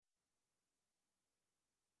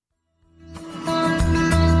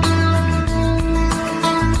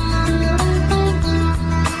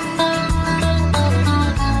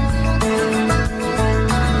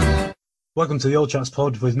Welcome to the Old Chats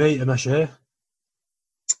Pod with me, Amesha here.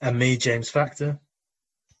 And me, James Factor.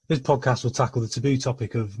 This podcast will tackle the taboo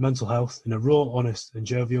topic of mental health in a raw, honest and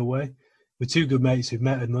jovial way, with two good mates who've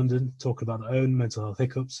met in London talking about their own mental health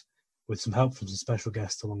hiccups, with some help from some special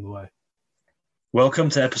guests along the way. Welcome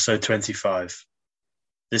to episode 25.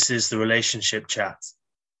 This is the Relationship Chat.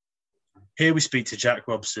 Here we speak to Jack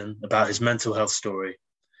Robson about his mental health story,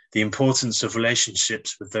 the importance of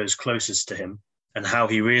relationships with those closest to him, and how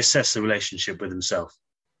he reassessed the relationship with himself.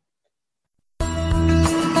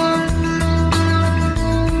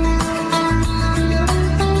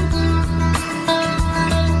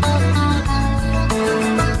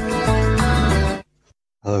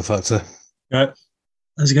 Hello, Factor. All right.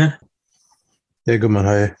 How's it going? Yeah, good man,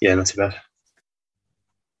 how are you? Yeah, not too bad.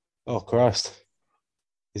 Oh, Christ.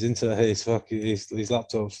 His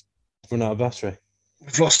laptop's run out of battery.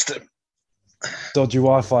 We've lost it. Dodgy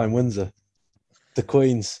Wi-Fi in Windsor. The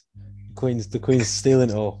Queen's stealing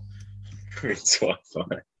it all. Queen's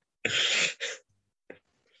Wi-Fi.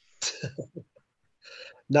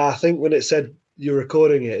 Nah, I think when it said you're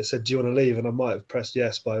recording it said, do you want to leave? And I might have pressed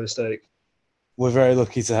yes by mistake. We're very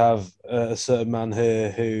lucky to have a certain man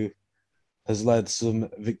here who has led some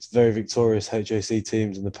very victorious HAC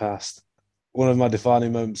teams in the past. One of my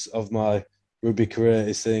defining moments of my rugby career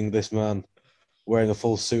is seeing this man wearing a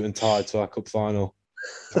full suit and tie to our cup final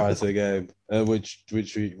prior to the game, which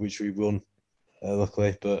we won,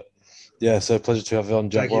 luckily. But yeah, so pleasure to have you on,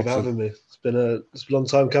 Jack Thank Robson. you for having me. It's a long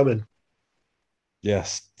time coming.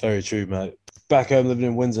 Yes, very true, mate. Back home living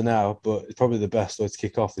in Windsor now, but it's probably the best way to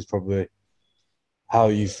kick off is probably how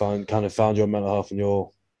you found your mental health and your,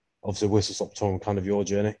 obviously, whistle stop tour and kind of your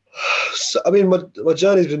journey. So, I mean, my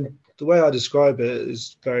journey's been, the way I describe it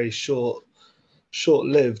is very short-lived,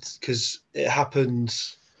 because it happened.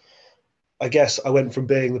 I guess I went from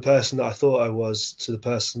being the person that I thought I was to the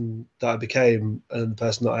person that I became and the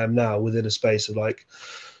person that I am now within a space of like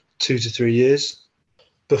 2 to 3 years.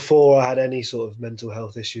 Before I had any sort of mental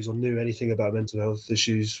health issues or knew anything about mental health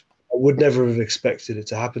issues, I would never have expected it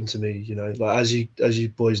to happen to me. You know, like as you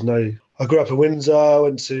boys know, I grew up in Windsor. I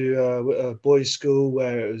went to a boys' school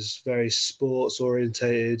where it was very sports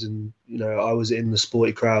orientated, and you know, I was in the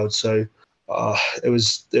sporty crowd. So it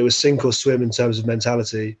was sink or swim in terms of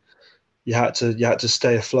mentality. You had to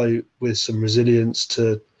stay afloat with some resilience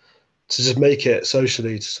to just make it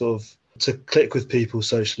socially, to click with people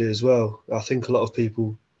socially as well. I think a lot of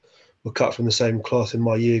people were cut from the same cloth in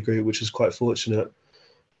my year group, which was quite fortunate.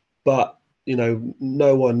 But, you know,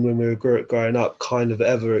 no one when we were growing up kind of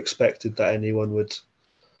ever expected that anyone would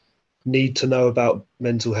need to know about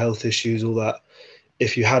mental health issues, or that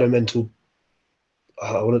if you had a mental,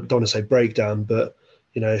 I don't want to say breakdown, but,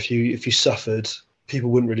 you know, if you suffered, people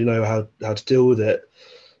wouldn't really know how to deal with it.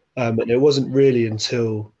 And it wasn't really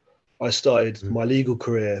until I started my legal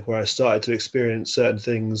career where I started to experience certain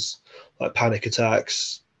things like panic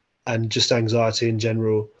attacks and just anxiety in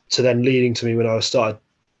general, to then leading to me when I started,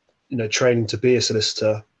 you know, training to be a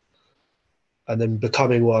solicitor and then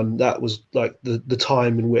becoming one. That was like the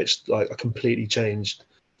time in which like I completely changed,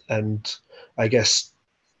 and I guess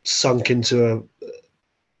sunk into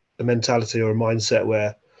a mentality or a mindset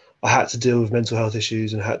where I had to deal with mental health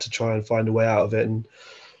issues and had to try and find a way out of it. And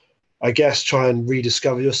I guess try and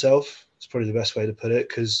rediscover yourself is probably the best way to put it,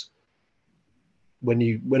 because when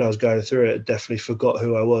I was going through it, I definitely forgot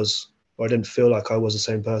who I was, or I didn't feel like I was the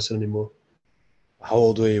same person anymore. How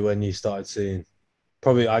old were you when you started seeing,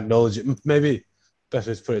 probably acknowledging, maybe best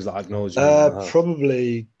way to put it is like acknowledging?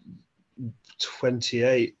 Probably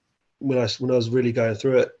 28 when I was really going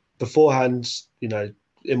through it. Beforehand, you know,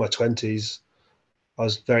 in my 20s, I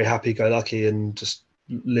was very happy-go-lucky and just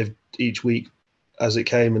lived each week as it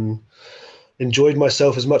came and enjoyed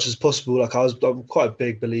myself as much as possible. Like I'm quite a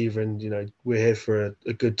big believer in, you know, we're here for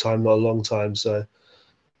a good time, not a long time. So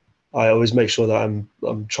I always make sure that I'm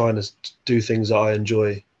trying to do things that I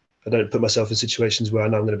enjoy. I don't put myself in situations where I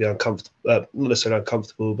know I'm going to be uncomfortable, not necessarily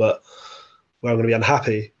uncomfortable, but where I'm going to be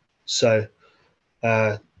unhappy. So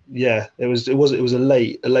yeah, it was a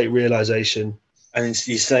late realization. And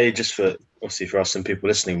you say, just for obviously for us and people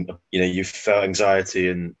listening, you know, you felt anxiety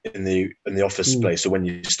in the office place, or when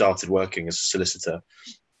you started working as a solicitor.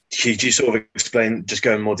 Could you sort of explain, just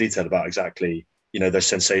go in more detail about exactly, you know, those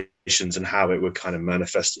sensations and how it would kind of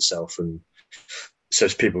manifest itself, and so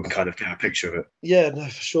people can kind of get a picture of it? Yeah, no, for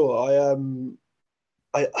sure.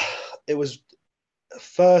 It was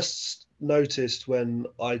first noticed when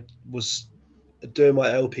I was doing my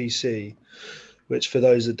LPC, which for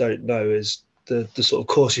those that don't know is the sort of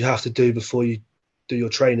course you have to do before you do your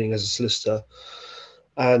training as a solicitor.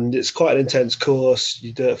 And it's quite an intense course.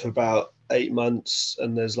 You do it for about 8 months,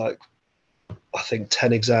 and there's like I think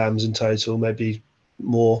 10 exams in total, maybe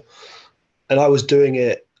more. And I was doing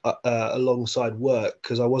it alongside work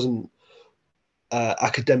because I wasn't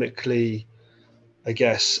academically, I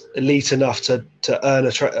guess, elite enough to earn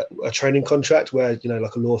a training contract where, you know,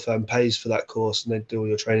 like a law firm pays for that course and they do all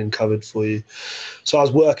your training covered for you. So I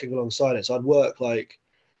was working alongside it. So I'd work like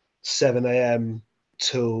 7 a.m.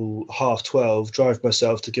 till 12:30, drive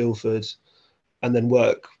myself to Guildford, and then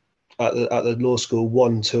work at the law school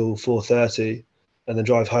 1 till 4:30, and then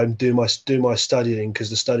drive home, do my studying because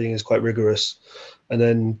the studying is quite rigorous, and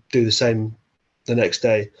then do the same the next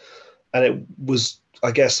day. And it was,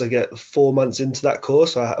 I guess, I get 4 months into that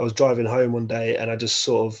course. I was driving home one day and I just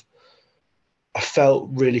sort of, I felt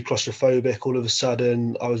really claustrophobic all of a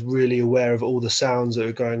sudden. I was really aware of all the sounds that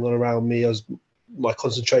were going on around me. My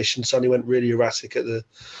concentration suddenly went really erratic at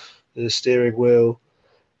the steering wheel.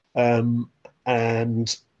 And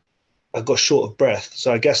I got short of breath.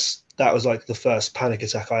 So I guess that was like the first panic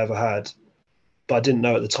attack I ever had. But I didn't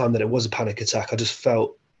know at the time that it was a panic attack. I just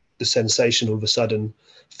felt the sensation all of a sudden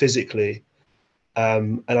physically.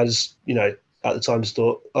 And I just, you know, at the time just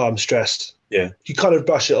thought, oh, I'm stressed. Yeah. You kind of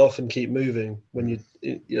brush it off and keep moving when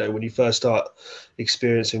when you first start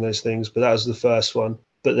experiencing those things. But that was the first one.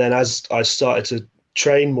 But then as I started to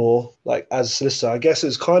train more, like as a solicitor, I guess it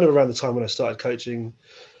was kind of around the time when I started coaching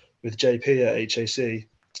with JP at HAC.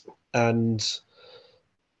 And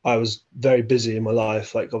I was very busy in my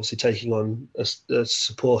life, like obviously taking on a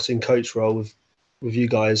supporting coach role with you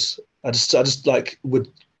guys. I just like would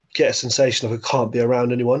get a sensation of I can't be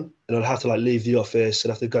around anyone, and I'd have to like leave the office. I'd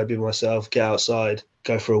have to go be myself, get outside,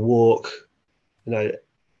 go for a walk. You know,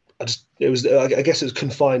 I guess it was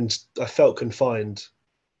confined. I felt confined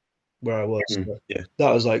where I was. Yeah.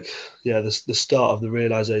 That was like, the start of the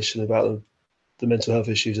realization about the mental health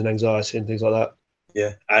issues and anxiety and things like that.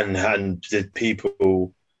 Yeah. And did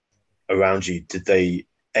people around you, do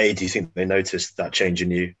you think they noticed that change in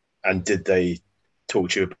you? And did they talk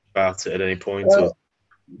to you about it at any point? Or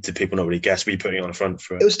did people not really guess? Were you putting it on the front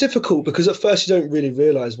for it? It was difficult because at first you don't really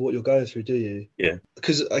realise what you're going through, do you? Yeah.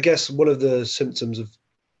 Because I guess one of the symptoms of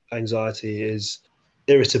anxiety is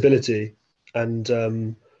irritability.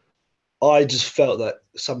 And I just felt that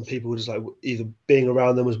some people were just like either being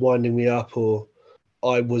around them was winding me up, or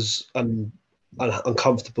I was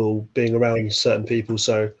uncomfortable being around certain people.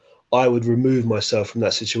 So I would remove myself from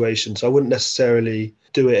that situation. So I wouldn't necessarily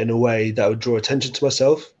do it in a way that would draw attention to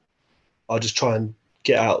myself. I'll just try and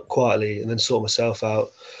get out quietly and then sort myself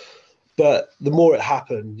out. But the more it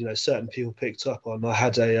happened, you know, certain people picked up on. I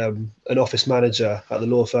had an office manager at the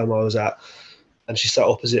law firm I was at, and she sat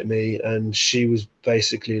opposite me, and she was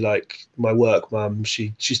basically like my work mum.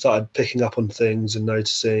 She started picking up on things and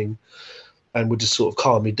noticing, and would just sort of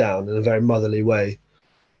calm me down in a very motherly way,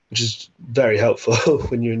 which is very helpful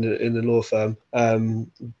when you're in the law firm.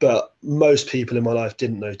 But most people in my life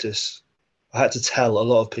didn't notice. I had to tell a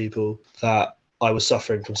lot of people that I was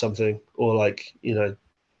suffering from something, or like, you know,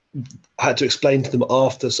 I had to explain to them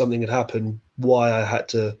after something had happened why I had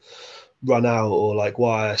to run out, or like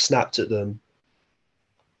why I snapped at them.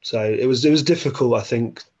 So it was difficult, I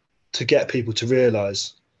think, to get people to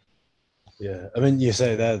realise. Yeah, I mean, you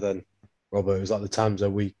say there then, Robert, it was like the times that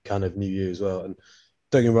we kind of knew you as well. And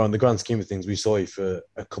don't get me wrong, in the grand scheme of things, we saw you for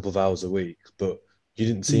a couple of hours a week, but you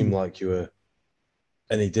didn't seem like you were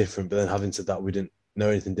any different. But then having said that, we didn't know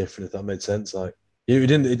anything different, if that made sense. Like, you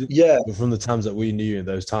didn't. Yeah. But from the times that we knew you in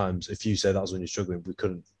those times, if you said that was when you're struggling, we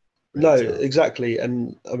couldn't. No, exactly.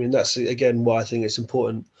 And I mean, that's again why I think it's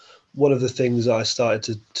important. One of the things that I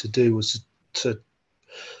started to do was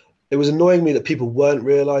it was annoying me that people weren't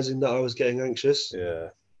realizing that I was getting anxious. Yeah.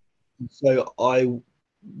 So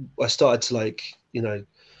I started to, like, you know,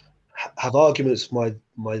 have arguments with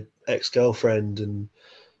my ex-girlfriend and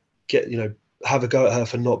get, you know, have a go at her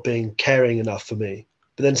for not being caring enough for me.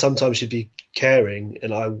 But then sometimes she'd be caring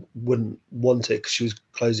and I wouldn't want it because she was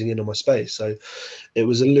closing in on my space. So it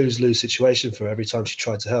was a lose-lose situation for her every time she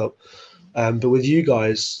tried to help. But with you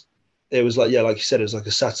guys, it was like, like you said, it was like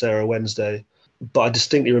a Saturday or a Wednesday. But I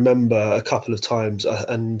distinctly remember a couple of times,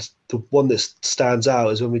 and the one that stands out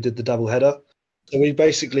is when we did the double header. So we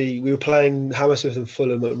were playing Hammersmith and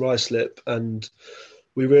Fulham at Ruislip, and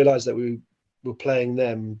we realised that we were playing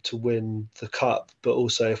them to win the cup, but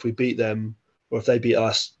also if we beat them, or if they beat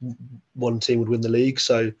us, one team would win the league.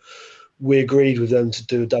 So we agreed with them to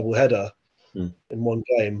do a double header in one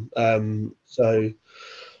game. So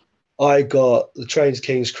I got the train to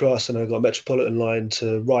King's Cross and I got Metropolitan line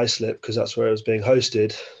to Ruislip because that's where it was being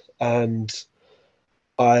hosted. And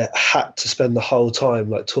I had to spend the whole time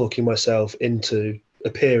like talking myself into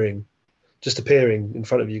appearing in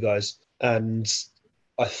front of you guys. And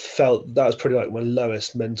I felt that was probably like my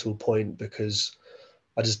lowest mental point, because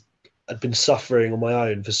I'd been suffering on my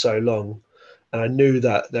own for so long, and I knew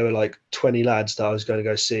that there were like 20 lads that I was going to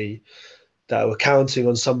go see that were counting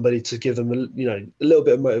on somebody to give them a little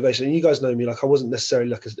bit of motivation. And you guys know me, like I wasn't necessarily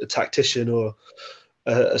like a tactician or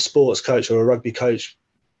a sports coach or a rugby coach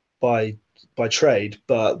by trade,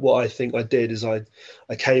 but what I think I did is I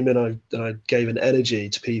came in and I gave an energy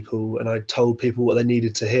to people, and I told people what they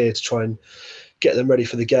needed to hear to try and get them ready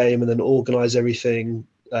for the game, and then organise everything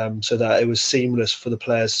so that it was seamless for the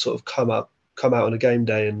players to sort of come out on a game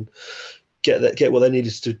day and get what they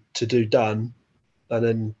needed to do done,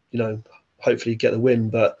 and then hopefully get the win.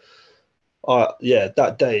 But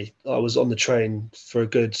that day I was on the train for a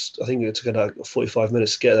good, I think it took like 45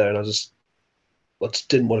 minutes to get there, and I just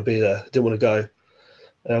didn't want to be there. I didn't want to go.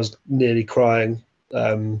 And I was nearly crying.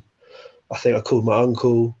 I think I called my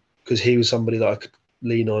uncle, because he was somebody that I could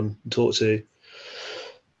lean on and talk to.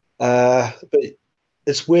 But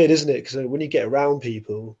it's weird, isn't it? Because when you get around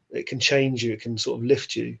people, it can change you. It can sort of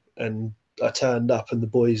lift you. And I turned up, and the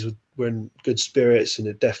boys were in good spirits, and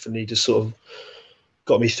it definitely just sort of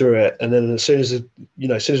got me through it. And then as soon as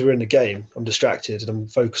we're in the game, I'm distracted and I'm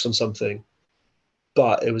focused on something.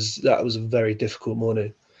 But that was a very difficult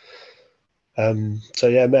morning. So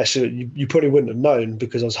yeah, Mesh, you probably wouldn't have known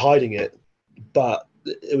because I was hiding it, but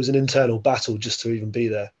it was an internal battle just to even be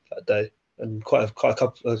there that day, and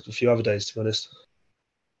a few other days, to be honest.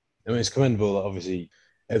 I mean, it's commendable that obviously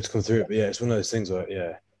able to come through it, but yeah, it's one of those things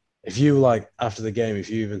where if you like after the game, if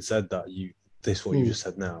you even said that you just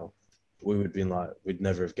said now, we would have been like, we'd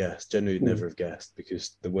never have guessed. Generally, we'd never have guessed,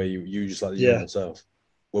 because the way you just like your normal self.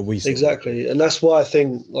 Well, we exactly, and that's why I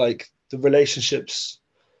think like the relationships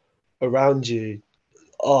around you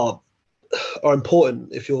are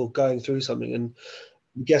important if you're going through something. And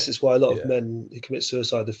I guess it's why a lot of men who commit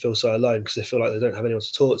suicide, they feel so alone, because they feel like they don't have anyone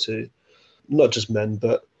to talk to. Not just men,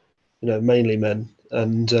 but mainly men.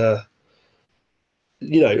 And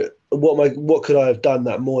what could I have done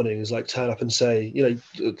that morning is like turn up and say,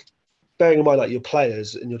 bearing in mind like you're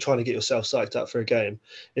players and you're trying to get yourself psyched up for a game.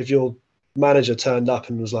 If your manager turned up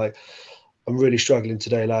and was like, I'm really struggling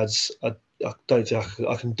today, lads. I don't think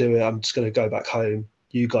I can do it. I'm just going to go back home.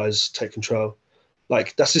 You guys take control.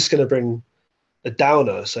 Like, that's just going to bring a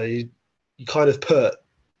downer. So you kind of put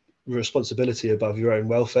responsibility above your own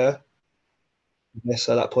welfare. Yes,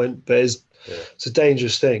 at that point, but it's a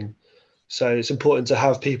dangerous thing. So it's important to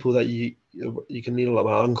have people that you can lean on, like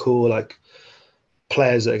my uncle, like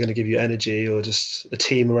players that are going to give you energy, or just a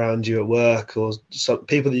team around you at work, or some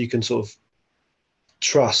people that you can sort of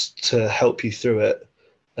trust to help you through it.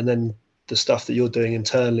 And then the stuff that you're doing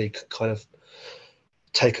internally can kind of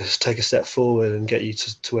take a step forward and get you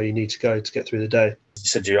to where you need to go to get through the day. You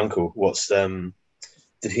said your uncle.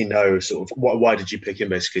 Did he know sort of why did you pick him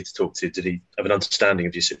basically to talk to? Did he have an understanding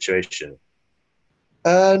of your situation?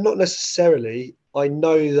 Not necessarily. I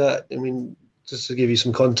know that. I mean, just to give you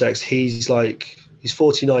some context, he's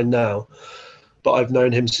 49 now, but I've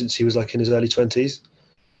known him since he was like in his early 20s,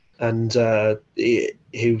 and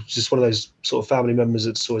he was just one of those sort of family members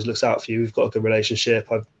that always looks out for you. We've got a good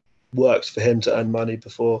relationship. I've worked for him to earn money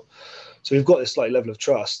before, so we've got this like level of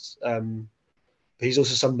trust. But he's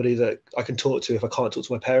also somebody that I can talk to if I can't talk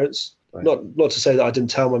to my parents. Right. Not to say that I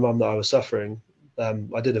didn't tell my mum that I was suffering.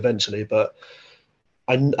 I did eventually, but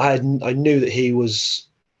I knew that he was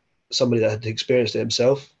somebody that had experienced it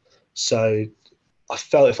himself. So I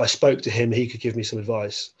felt if I spoke to him, he could give me some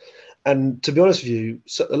advice. And to be honest with you,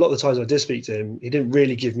 a lot of the times I did speak to him, he didn't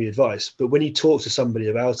really give me advice. But when you talk to somebody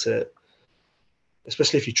about it,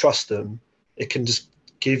 especially if you trust them, it can just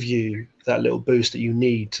give you that little boost that you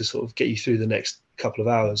need to sort of get you through the next couple of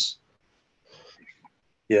hours.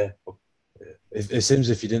 Yeah. It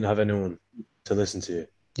seems if you didn't have anyone to listen to you.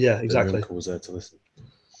 Yeah, exactly. Your uncle was there to listen.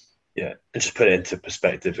 Yeah, and just put it into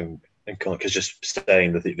perspective and because just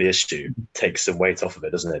saying that the issue takes some weight off of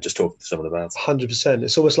it, doesn't it? Just talking to someone about it. 100%.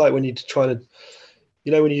 It's almost like when you're trying to,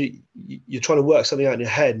 when you're trying to work something out in your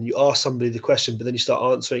head and you ask somebody the question, but then you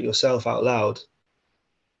start answering it yourself out loud.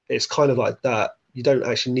 It's kind of like that. You don't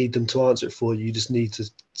actually need them to answer it for you. You just need to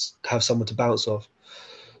have someone to bounce off.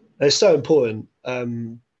 And it's so important.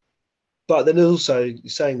 But then also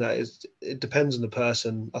saying that it depends on the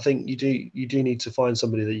person. I think you do need to find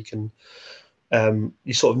somebody that you can,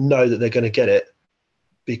 you sort of know that they're going to get it.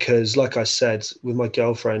 Because like I said, with my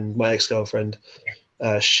ex-girlfriend,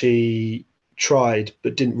 she tried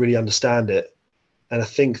but didn't really understand it. And I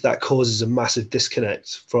think that causes a massive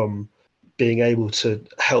disconnect from being able to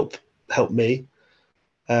help me.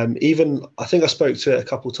 Even I think I spoke to it a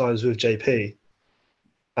couple of times with JP,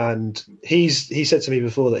 And he said to me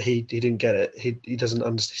before that he didn't get it. He doesn't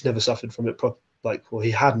understand. He's never suffered from it.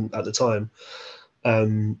 He hadn't at the time.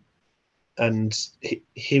 And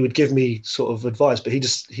he would give me sort of advice, but he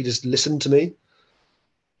just listened to me.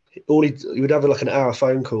 He would have like an hour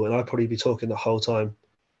phone call, and I'd probably be talking the whole time,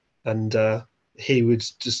 and he would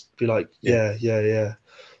just be like, yeah.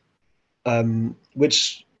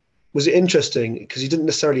 Which was interesting because he didn't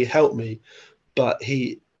necessarily help me, but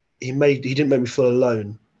he didn't make me feel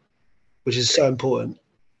alone, which is so important.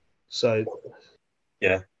 So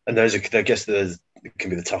yeah, and I guess those can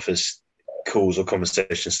be the toughest calls or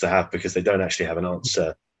conversations to have because they don't actually have an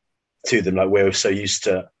answer to them. Like we're so used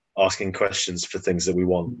to asking questions for things that we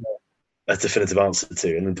want a definitive answer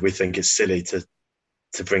to, and we think it's silly to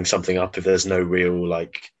bring something up if there's no real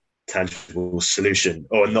like tangible solution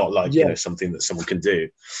or not like something that someone can do.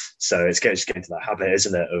 So it's just getting to that habit,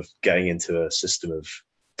 isn't it, of getting into a system of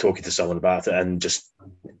talking to someone about it and just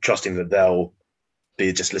trusting that they'll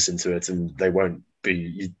be just listen to it and they won't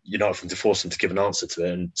be, you're not having to force them to give an answer to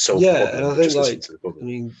it and solve the problem. And I think I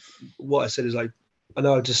mean, what I said is like, I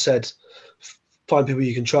know I just said find people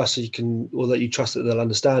you can trust or that you trust that they'll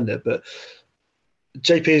understand it. But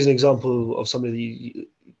JP is an example of somebody that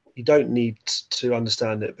you don't need to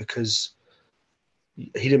understand it because he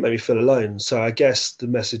didn't make me feel alone. So I guess the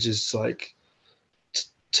message is like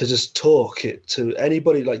to just talk it to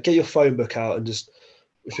anybody, like get your phone book out and just,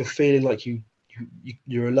 if you're feeling like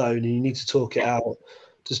you're alone and you need to talk it out,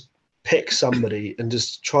 just pick somebody and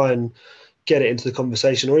just try and get it into the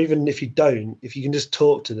conversation. Or even if you can just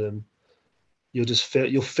talk to them,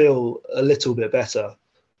 you'll feel a little bit better,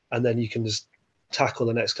 and then you can just tackle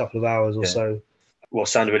the next couple of hours or so. What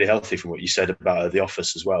sounded really healthy from what you said about the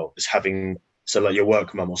office as well is having, so like your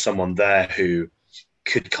work mum or someone there who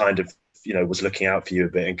could kind of, was looking out for you a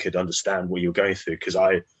bit and could understand what you're going through. Because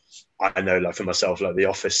I know, like for myself, like the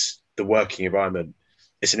office, the working environment,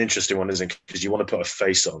 it's an interesting one, isn't it? Because you want to put a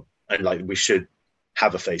face on, and like we should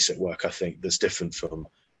have a face at work. I think that's different from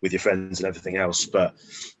with your friends and everything else, but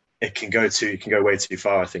it can go way too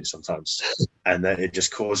far, I think, sometimes, and then it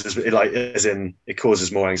just causes it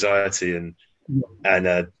causes more anxiety and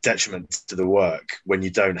detriment to the work when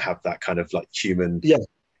you don't have that kind of like human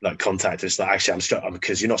like contact. It's like, actually I'm struggling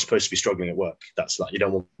because you're not supposed to be struggling at work. That's like, you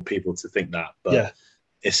don't want people to think that, but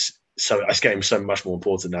it's getting so much more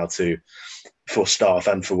important now for staff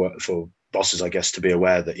and for bosses, I guess, to be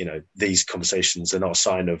aware that these conversations are not a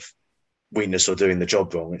sign of weakness or doing the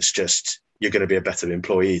job wrong. It's just you're going to be a better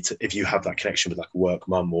employee if you have that connection with like a work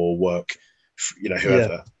mum or work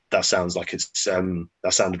whoever. That sounds like that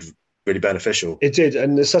sounded really beneficial. It did,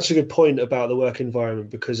 and there's such a good point about the work environment,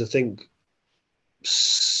 because I think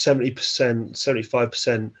 70%,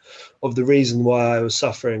 75% of the reason why I was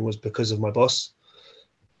suffering was because of my boss,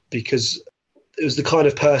 because it was the kind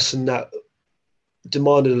of person that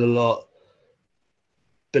demanded a lot,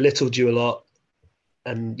 belittled you a lot,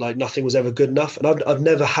 and like nothing was ever good enough. And I've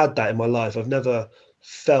never had that in my life. I've never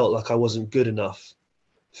felt like I wasn't good enough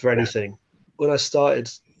for anything. When I started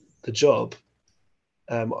the job,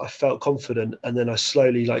 I felt confident, and then I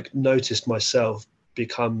slowly like noticed myself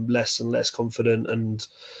become less and less confident. And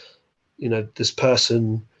this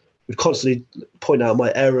person would constantly point out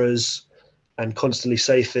my errors and constantly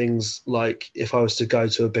say things like, if I was to go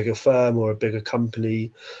to a bigger firm or a bigger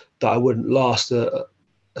company, that I wouldn't last a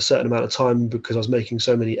certain amount of time because I was making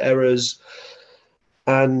so many errors.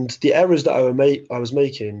 And the errors that I was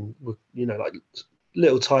making were like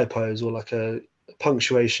little typos or like a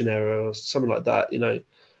punctuation error or something like that.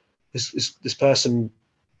 This person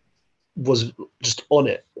was just on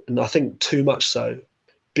it, and I think too much so,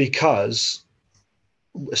 because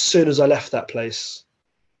as soon as I left that place,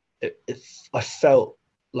 I felt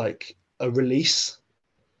like a release,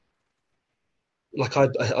 like I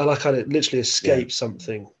literally escaped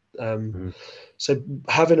something. So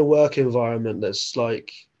having a work environment that's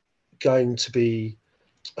like going to be,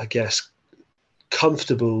 I guess,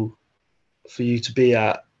 comfortable for you to be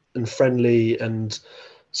at and friendly, and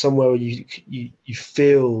somewhere where you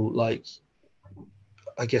feel like,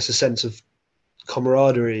 I guess, a sense of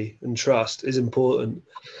camaraderie and trust is important,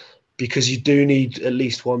 because you do need at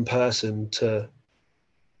least one person to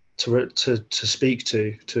speak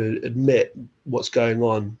to admit what's going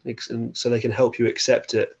on, and so they can help you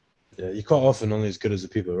accept it. Yeah, you're quite often only as good as the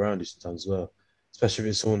people around you sometimes as well, especially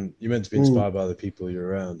if it's someone you're meant to be inspired by the people you're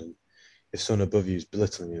around, and if someone above you is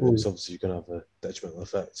belittling you, then it's obviously going to have a detrimental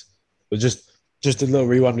effect. But just a little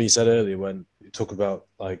rewind when you said earlier when you talk about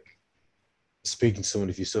like speaking to someone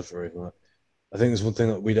if you're suffering. Like, I think there's one thing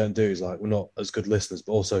that we don't do is like we're not as good listeners,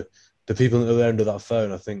 but also the people at the other end of that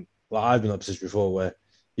phone. I think like I've been in that position before where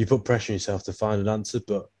you put pressure on yourself to find an answer,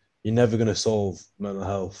 but you're never going to solve mental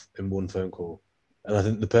health in one phone call. And I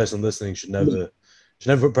think the person listening should never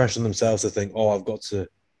put pressure on themselves to think, oh, I've got to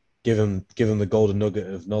give them the golden nugget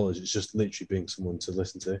of knowledge. It's just literally being someone to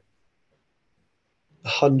listen to.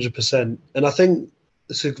 100%. And I think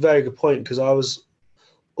it's a very good point, because I was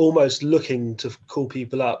almost looking to call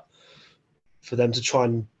people up for them to try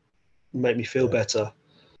and make me feel better.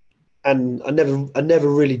 And I never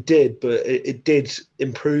really did, but it did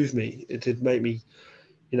improve me. It did make me,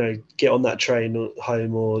 get on that train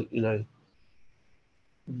home, or,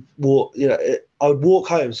 walk. I would walk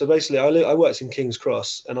home. So basically, I worked in King's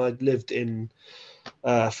Cross, and I lived in,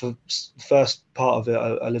 for first part of it,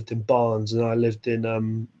 I lived in Barnes, and I lived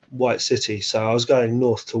in White City. So I was going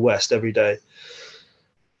north to west every day.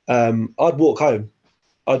 I'd walk home.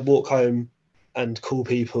 And call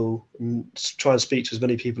people and try and speak to as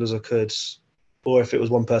many people as I could, or if it was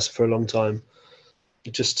one person for a long time,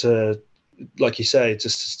 just to, like you say,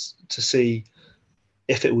 just to see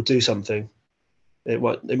if it will do something. It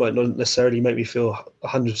might not necessarily make me feel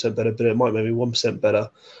 100% better, but it might make me 1% better,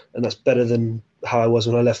 and that's better than how I was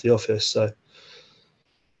when I left the office. So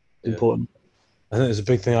important. I think it's a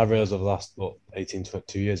big thing I've realized over the last 18,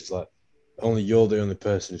 22 years. It's like only you're the only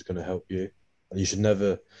person who's going to help you. You should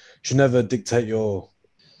never dictate your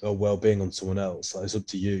well-being on someone else. Like, it's up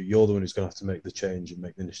to you. You're the one who's going to have to make the change and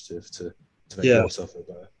make the initiative to make yourself feel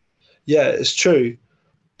better. Yeah, it's true.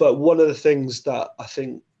 But one of the things that I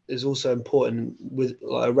think is also important with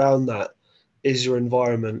around that is your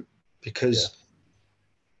environment, because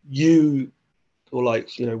when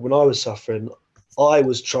I was suffering, I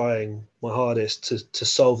was trying my hardest to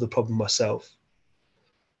solve the problem myself.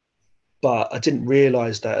 But I didn't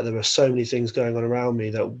realise that there were so many things going on around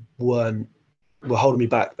me that were holding me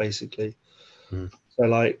back, basically. So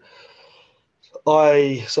like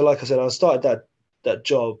I said, I started that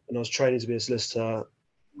job, and I was training to be a solicitor.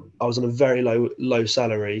 I was on a very low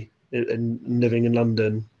salary and living in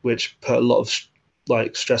London, which put a lot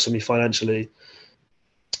of stress on me financially.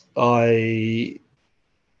 I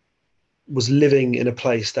was living in a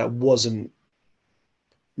place that wasn't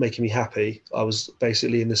making me happy. I was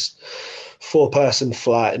basically in this 4-person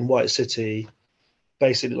flat in White City,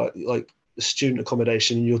 basically like student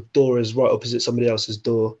accommodation. Your door is right opposite somebody else's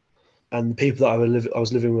door, and the people that I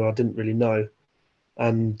was living with, I didn't really know,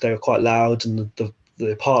 and they were quite loud, and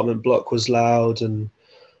the apartment block was loud, and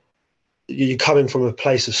you're coming from a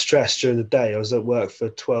place of stress during the day. I was at work for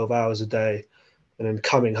 12 hours a day, and then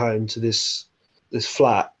coming home to this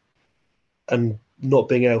flat and not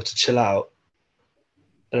being able to chill out,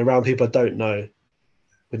 and around people I don't know,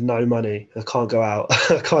 with no money. I can't go out.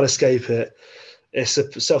 I can't escape it. It's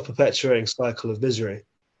a self-perpetuating cycle of misery.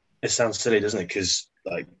 It sounds silly, doesn't it? Because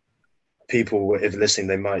people, if listening,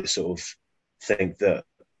 they might sort of think that,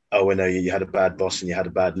 oh, I know you had a bad boss and you had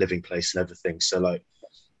a bad living place and everything. So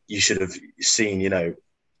you should have seen,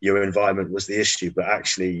 your environment was the issue. But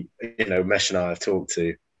actually, Mesh and I have talked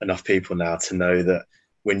to enough people now to know that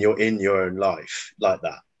when you're in your own life like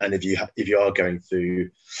that, and if you are going through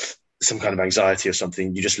some kind of anxiety or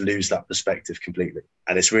something, you just lose that perspective completely.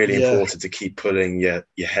 And it's really important to keep pulling your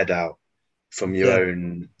head out from your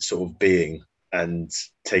own sort of being and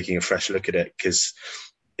taking a fresh look at it. Because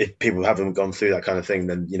if people haven't gone through that kind of thing,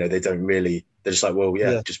 then, they're just like, well,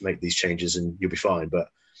 just make these changes and you'll be fine. But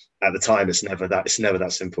at the time, it's never that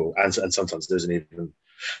simple. And sometimes it doesn't even,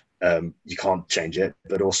 you can't change it,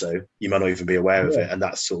 but also you might not even be aware of it. And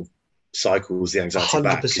that sort of cycles the anxiety 100%.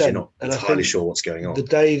 Back because you're not entirely sure what's going on. The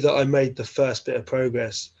day that I made the first bit of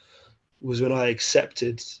progress was when I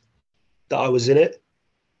accepted that I was in it.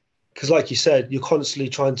 Because like you said, you're constantly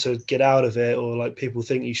trying to get out of it, or people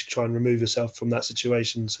think you should try and remove yourself from that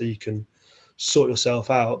situation so you can sort yourself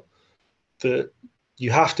out. But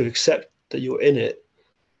you have to accept that you're in it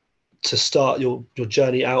to start your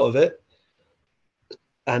journey out of it.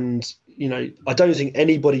 And I don't think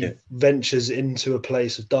anybody ventures into a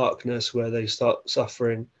place of darkness where they start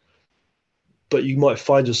suffering, but you might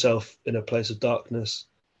find yourself in a place of darkness,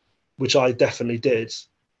 which I definitely did.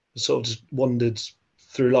 Sort of just wandered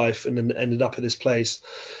through life and then ended up at this place,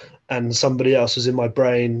 and somebody else was in my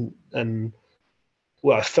brain, and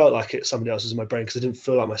I felt like somebody else was in my brain because I didn't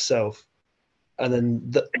feel like myself.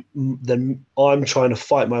 And then I'm trying to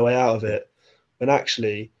fight my way out of it, when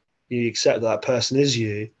actually you accept that person is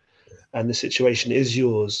you and the situation is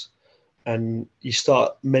yours, and you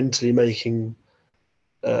start mentally making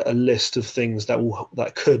a list of things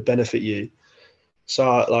that could benefit you. So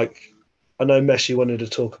I know Meshi wanted to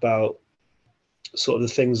talk about sort of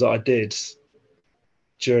the things that I did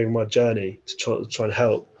during my journey to try and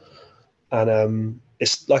help. And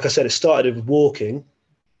it's like I said, it started with walking,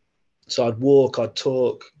 So I'd walk, I'd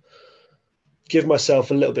talk, give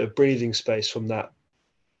myself a little bit of breathing space from that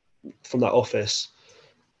office,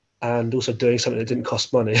 and also doing something that didn't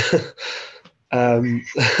cost money. And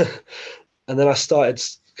then I started,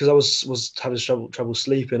 because I was having trouble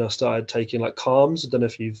sleeping. I started taking like Calms. I don't know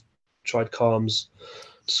if you've tried Calms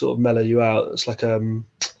to sort of mellow you out. It's like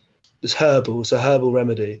it's herbal. It's a herbal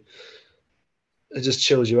remedy. It just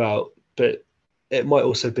chills you out, but it might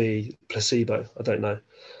also be placebo. I don't know.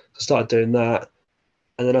 I started doing that,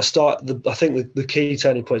 and then I think the key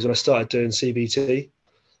turning point is when I started doing CBT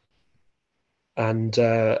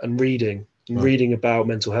and reading about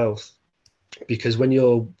mental health, because when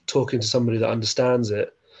you're talking to somebody that understands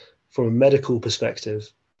it from a medical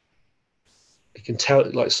perspective, it can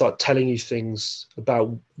start telling you things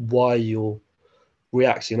about why you're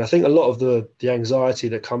reacting. And I think a lot of the anxiety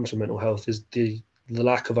that comes from mental health is the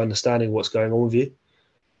lack of understanding what's going on with you,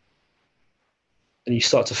 and you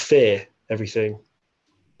start to fear everything.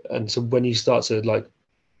 And so when you start to like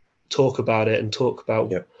talk about it and talk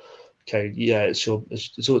about, okay, yeah, there's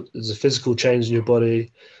a physical change in your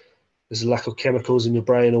body, there's a lack of chemicals in your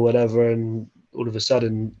brain or whatever, and all of a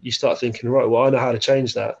sudden you start thinking, right, well, I know how to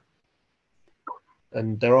change that,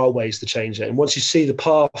 and there are ways to change it. And once you see the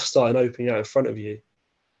path starting opening out in front of you,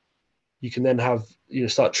 you can then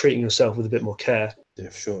start treating yourself with a bit more care. Yeah,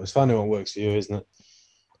 for sure. It's finding what works for you, isn't it?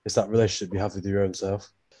 It's that relationship you have with your own self.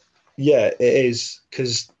 Yeah, it is,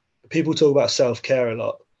 because people talk about self-care a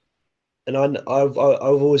lot, and I've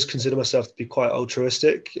always considered myself to be quite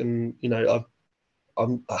altruistic, and I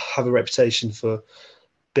have a reputation for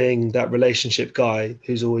being that relationship guy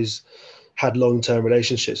who's always had long-term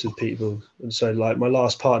relationships with people. And so like my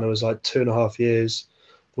last partner was like 2.5 years.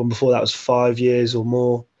 The one before that was 5 years or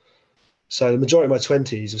more. So the majority of my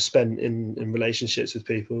 20s was spent in relationships with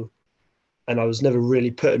people, and I was never really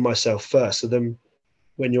putting myself first. So then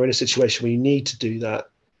when you're in a situation where you need to do that,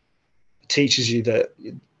 it teaches you that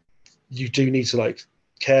you do need to like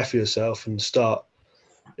care for yourself and start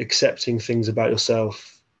accepting things about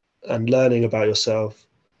yourself and learning about yourself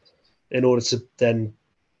in order to then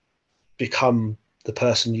become the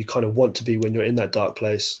person you kind of want to be when you're in that dark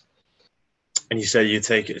place. And you say you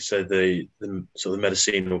take it, so the sort of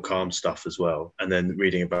medicinal calm stuff as well, and then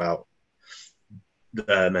reading about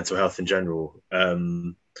mental health in general.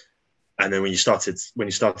 And then when you started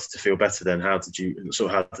to feel better, then how did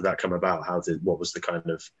that come about? What was the kind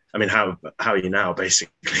of, I mean, how are you now,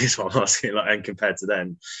 basically, is what I'm asking, like, and compared to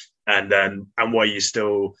then, and what are you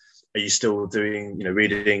still doing,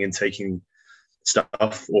 reading and taking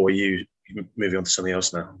stuff, or are you moving on to something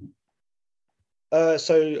else now?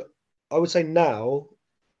 So I would say now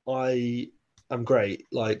I am great.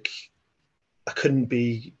 Like, I couldn't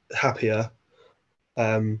be happier.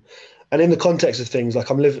 And in the context of things, like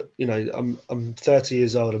I'm 30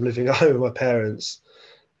 years old. I'm living at home with my parents.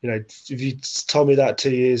 If you told me that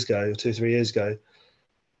 2 years ago, 2-3 years ago,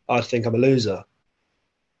 I'd think I'm a loser.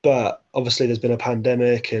 But obviously, there's been a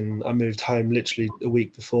pandemic, and I moved home literally a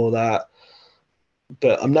week before that.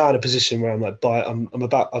 But I'm now in a position where I'm like,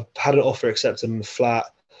 I've had an offer accepted on a flat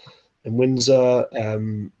in Windsor.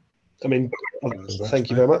 Thank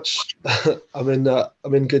you very much. I'm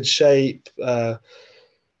in good shape. But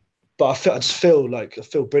I feel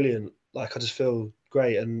brilliant. Like, I just feel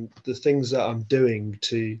great. And the things that I'm doing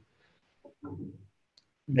to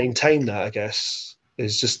maintain that, I guess,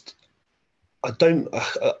 is just, I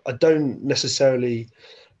don't necessarily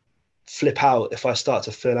flip out if I start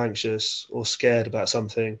to feel anxious or scared about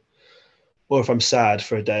something, or if I'm sad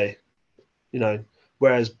for a day,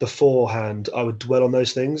 whereas beforehand I would dwell on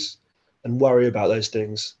those things and worry about those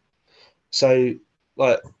things. So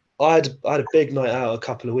like, I had a big night out a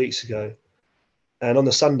couple of weeks ago, and on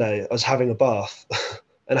the Sunday I was having a bath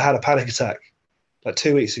and I had a panic attack like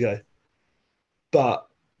 2 weeks ago. But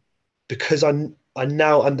because I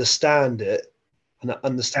now understand it, and I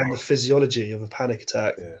understand the physiology of a panic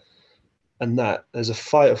attack, and that there's a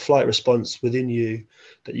fight or flight response within you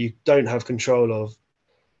that you don't have control of,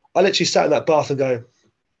 I literally sat in that bath and go,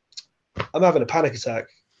 I'm having a panic attack.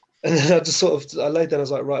 And then I laid down, I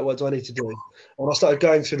was like, right, what do I need to do? And I started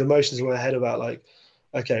going through the motions in my head about like,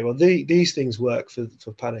 okay, well, these things work for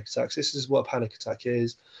panic attacks. This is what a panic attack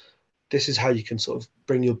is. This is how you can sort of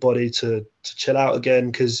bring your body to chill out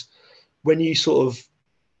again. Because when you sort of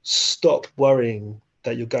stop worrying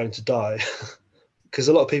that you're going to die, because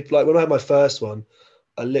a lot of people, like when I had my first one,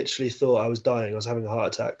 I literally thought I was dying. I was having a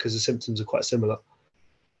heart attack because the symptoms are quite similar.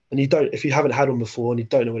 And if you haven't had one before and you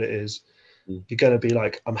don't know what it is, you're going to be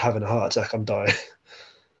like, I'm having a heart attack, I'm dying.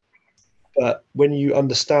 But when you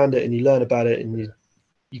understand it and you learn about it, and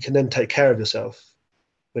you can then take care of yourself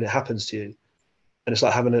when it happens to you, and it's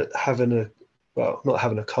like having a well, not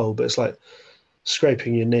having a cold, but it's like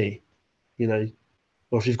scraping your knee, you know,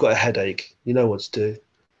 or if you've got a headache, you know what to do.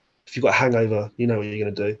 If you've got a hangover, you know what you're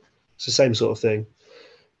going to do. It's the same sort of thing.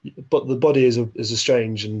 But the body is a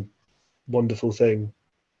strange and wonderful thing,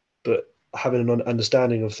 but having an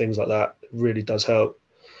understanding of things like that really does help.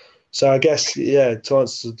 So I guess, yeah, to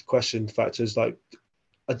answer the question, the fact is like,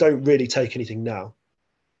 I don't really take anything now.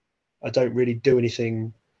 I don't really do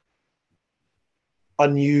anything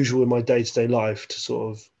unusual in my day-to-day life to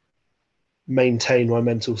sort of maintain my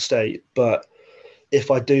mental state. But if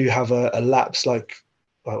I do have a lapse, like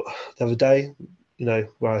well, the other day, you know,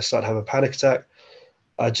 where I start to have a panic attack,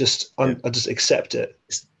 I just accept it.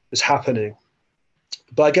 It's happening.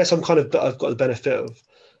 But I guess I've got the benefit of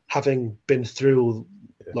having been through all,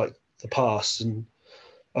 like the past, and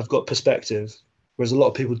I've got perspective, whereas a lot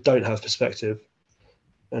of people don't have perspective.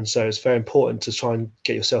 And so it's very important to try and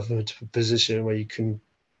get yourself into a position where you can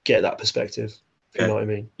get that perspective. You know what I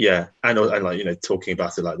mean? Yeah. And like, you know, talking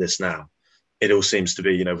about it like this now, it all seems to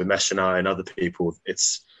be, you know, with Mesh and I and other people,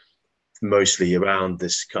 it's mostly around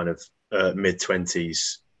this kind of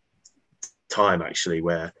mid-20s time, actually,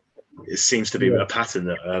 where it seems to be a pattern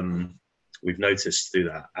that we've noticed through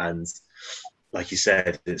that. And like you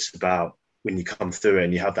said, it's about when you come through it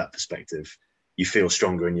and you have that perspective, you feel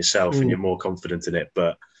stronger in yourself and you're more confident in it.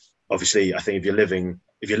 But obviously, I think if you're living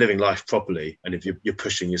life properly, and if you're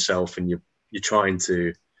pushing yourself and you're trying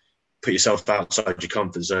to put yourself outside your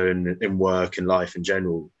comfort zone in work and life in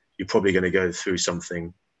general, you're probably going to go through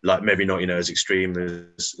something like maybe not, you know, as extreme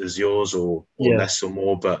as yours or less or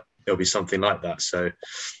more, but it'll be something like that. So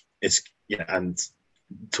it's, and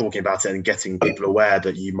talking about it and getting people aware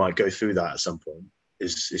that you might go through that at some point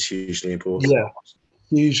is hugely important. Yeah,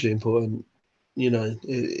 hugely important. You know,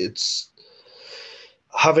 it's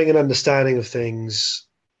having an understanding of things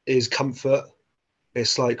is comfort.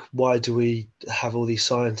 It's like, why do we have all these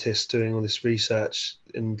scientists doing all this research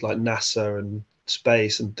in like NASA and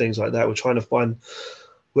space and things like that?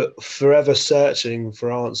 We're forever searching for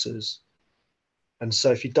answers. And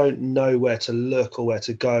so if you don't know where to look or where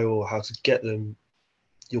to go or how to get them,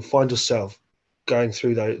 you'll find yourself going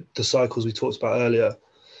through the cycles we talked about earlier.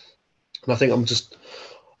 And I think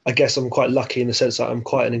I guess I'm quite lucky in the sense that I'm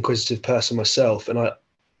quite an inquisitive person myself. And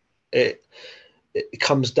it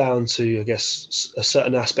comes down to, I guess, a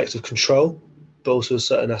certain aspect of control, but also a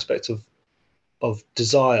certain aspect of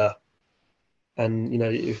desire. And, you know,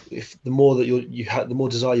 if the more that the more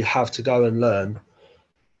desire you have to go and learn,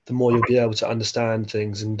 the more you'll be able to understand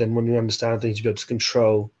things. And then when you understand things, you'll be able to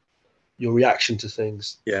control your reaction to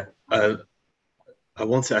things. Yeah. I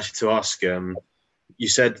wanted actually to ask, you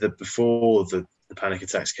said that before the panic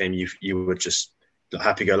attacks came, you were just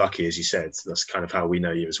happy-go-lucky, as you said. That's kind of how we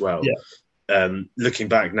know you as well. Yeah. Looking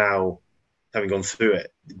back now, having gone through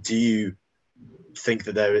it, do you think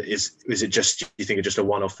that do you think it's just a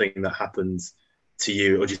one-off thing that happened to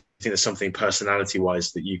you, or do you think there's something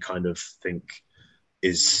personality-wise that you kind of think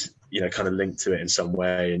is, you know, kind of linked to it in some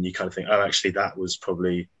way, and you kind of think, oh, actually, that was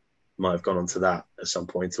probably might have gone on to that at some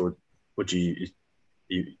point, or would you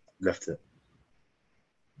left it?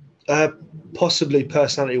 Possibly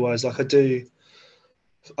personality-wise, like I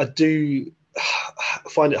do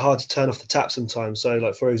find it hard to turn off the tap sometimes. So,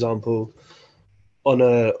 like for example, on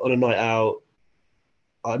a night out,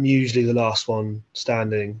 I'm usually the last one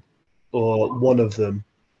standing, or one of them.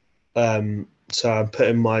 So I'm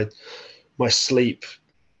putting my sleep,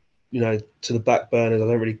 you know, to the back burner. I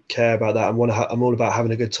don't really care about that. I'm all about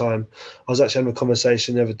having a good time. I was actually having a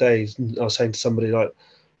conversation the other day. I was saying to somebody, like,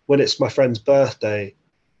 when it's my friend's birthday,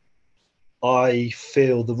 I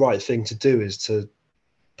feel the right thing to do is to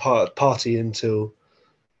party until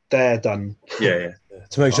they're done. Yeah.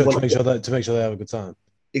 To make sure they have a good time.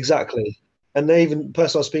 Exactly. And the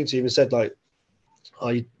person I was speaking to even said, like,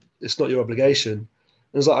 it's not your obligation. And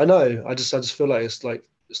I was like, I know. I just feel like it's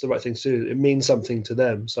the right thing to do. It means something to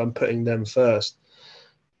them, so I'm putting them first.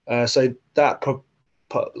 So that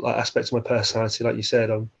aspect of my personality, like you said,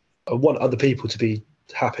 I want other people to be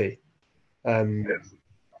happy. To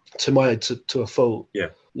a fault. Yeah.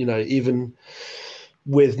 You know, even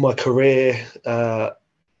with my career, I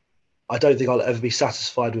don't think I'll ever be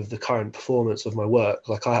satisfied with the current performance of my work.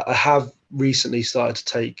 Like I have recently started to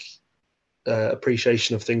take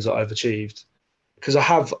appreciation of things that I've achieved, because I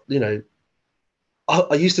have, you know,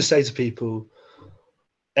 I used to say to people,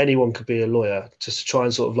 anyone could be a lawyer, just to try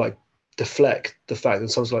and sort of like deflect the fact that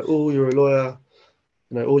someone's like, oh, you're a lawyer,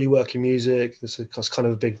 you know, you work in music. That's kind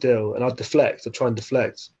of a big deal. And I try and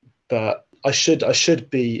deflect, but I should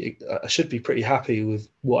be pretty happy with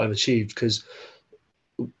what I've achieved, because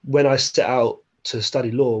when I set out to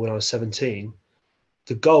study law when I was 17,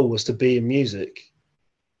 the goal was to be in music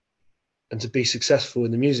and to be successful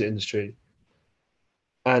in the music industry.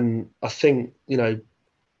 And I think, I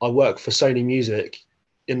work for Sony Music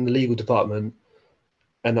in the legal department,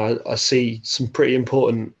 and I see some pretty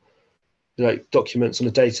important documents on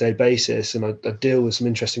a day-to-day basis, and I deal with some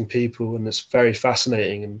interesting people, and it's very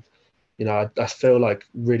fascinating. And I feel like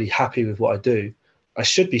really happy with what I do. I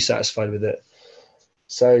should be satisfied with it.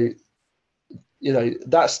 So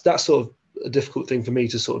that's sort of a difficult thing for me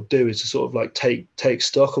to sort of do, is to sort of like take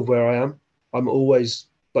stock of where I am. I'm always,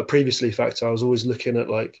 like previously, in fact, I was always looking at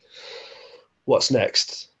like what's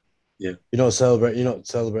next. Yeah, You're not celebrating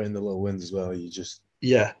the little wins as well. You just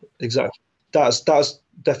exactly. That's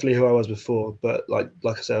definitely who I was before. But like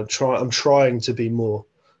I said, I'm trying to be more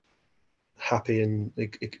happy and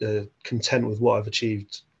content with what I've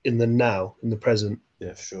achieved in the present.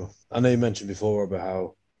 Yeah, for sure. I know you mentioned before about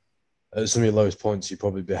how at some of your lowest points, your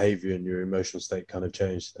probably behavior and your emotional state kind of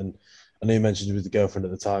changed. And I know you mentioned with the girlfriend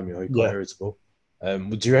at the time, you're quite irritable.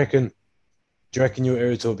 Do you reckon you were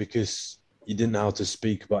irritable because you didn't know how to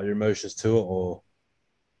speak about your emotions to her, or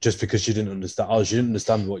just because you didn't understand? Oh, she didn't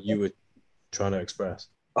understand what you were trying to express.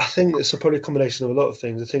 I think it's probably a combination of a lot of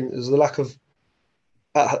things. I think there's the lack of,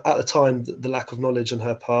 at the time, the lack of knowledge on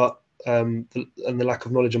her part, and the lack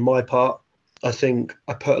of knowledge on my part. I think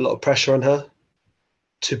I put a lot of pressure on her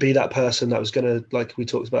to be that person that was going to, like we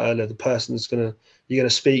talked about earlier, the person that's you're going to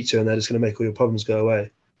speak to and they're just going to make all your problems go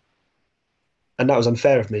away. And that was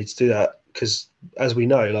unfair of me to do that, because as we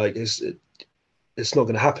know, like it's not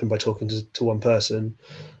going to happen by talking to one person.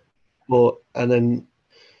 And then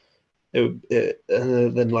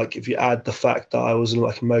like if you add the fact that I was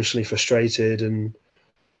like emotionally frustrated and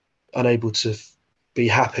unable to be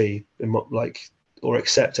happy in like or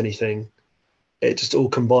accept anything, it just all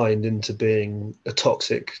combined into being a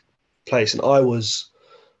toxic place. And I was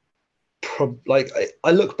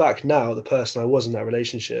I look back now at the person I was in that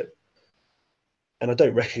relationship, and I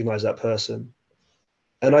don't recognize that person.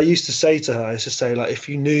 And I used to say to her, I used to say, like, if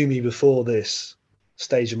you knew me before this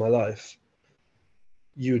stage of my life,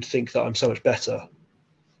 you would think that I'm so much better.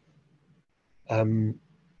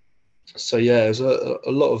 So yeah, it was a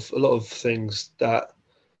lot of things that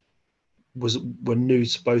were new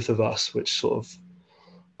to both of us, which sort of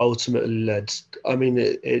ultimately led. I mean,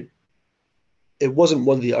 it wasn't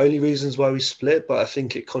one of the only reasons why we split, but I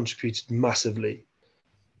think it contributed massively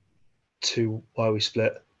to why we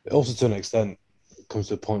split. Also, to an extent, it comes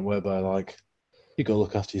to a point whereby like you got to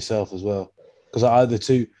look after yourself as well. Because the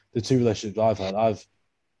two relationships I've had, I've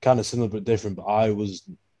kind of similar but different. But I was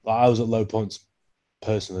at low points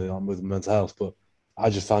personally, with mental health, but I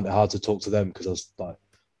just found it hard to talk to them because I was like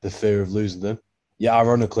the fear of losing them. Yeah,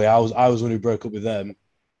 ironically, I was one who broke up with them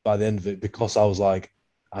by the end of it, because I was like,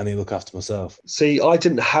 I need to look after myself. See, I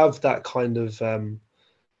didn't have that kind of,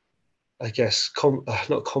 I guess,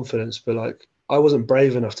 not confidence, but like I wasn't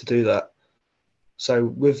brave enough to do that. So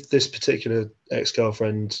with this particular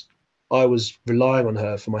ex-girlfriend, I was relying on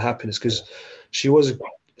her for my happiness, because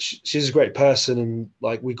she's a great person, and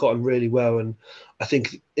like we got on really well. And I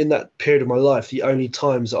think in that period of my life, the only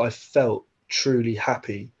times that I felt truly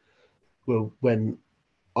happy were when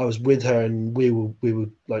I was with her and we were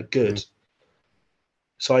like good. Mm.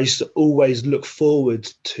 So I used to always look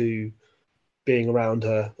forward to being around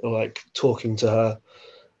her or like talking to her,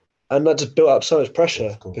 and that just built up so much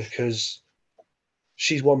pressure, because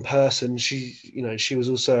she's one person. She was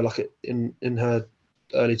also like in her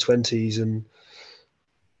early 20s and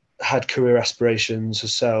had career aspirations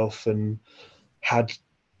herself and had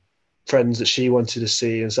friends that she wanted to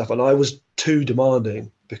see and stuff. And I was too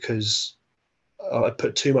demanding, because I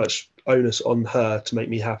put too much onus on her to make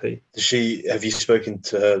me happy. Have you spoken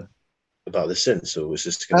to her about this since, or was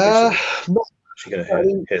this going to be she going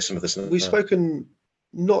to hear some of this? We've spoken,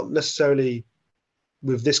 not necessarily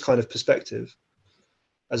with this kind of perspective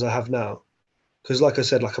as I have now, because like I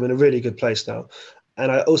said, like I'm in a really good place now.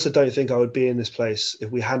 And I also don't think I would be in this place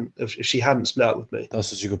if she hadn't split up with me. That's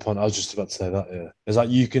such a good point. I was just about to say that. Yeah, it's like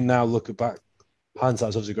you can now look back.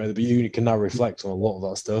 Hindsight's obviously great, but you can now reflect on a lot of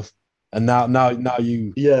that stuff. And now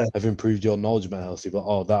you have improved your knowledge about healthy.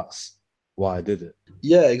 But that's why I did it.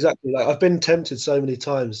 Yeah, exactly. Like I've been tempted so many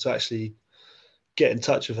times to actually get in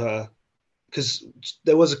touch with her, because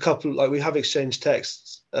there was a couple, like we have exchanged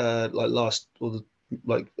texts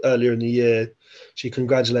like earlier in the year. She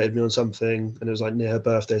congratulated me on something, and it was like near her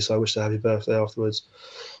birthday, so I wished her happy birthday afterwards.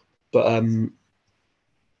 But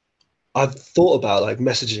I've thought about like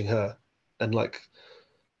messaging her and like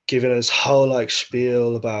giving her this whole like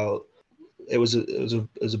spiel about it was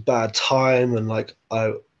a bad time, and like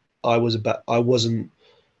I wasn't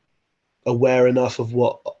aware enough of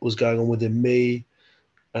what was going on within me,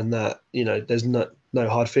 and that, you know, there's no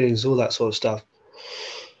hard feelings, all that sort of stuff.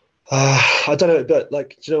 I don't know, but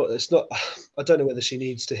like, do you know what? It's not. I don't know whether she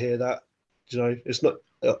needs to hear that. Do you know, it's not.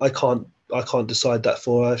 I can't decide that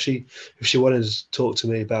for her. If she wanted to talk to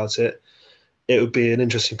me about it, it would be an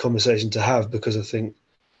interesting conversation to have, because I think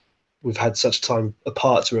we've had such time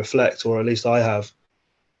apart to reflect, or at least I have,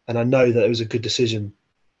 and I know that it was a good decision.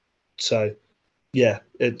 So, yeah,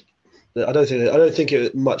 I don't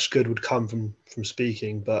think much good would come from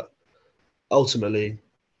speaking, but ultimately,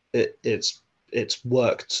 it's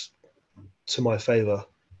worked to my favor,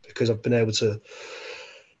 because I've been able to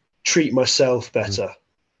treat myself better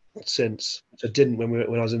since, which I didn't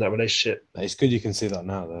when I was in that relationship. It's good you can see that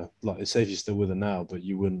now, though. Like, it's safe you're still with her now, but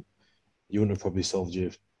you wouldn't have probably solved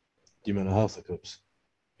your mental health hiccups.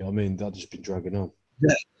 You know what I mean? That'd just been dragging on.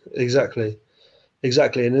 Yeah, exactly.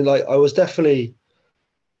 And then, like, I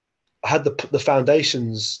had the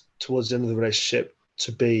foundations towards the end of the relationship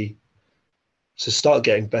to start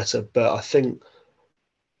getting better, but I think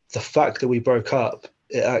the fact that we broke up,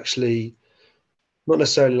 it actually not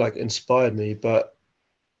necessarily like inspired me, but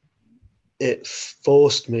it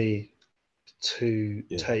forced me to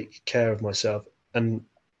take care of myself. And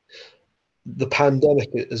the pandemic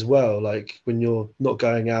as well, like when you're not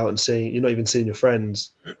going out and you're not even seeing your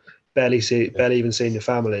friends, barely even seeing your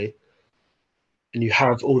family, and you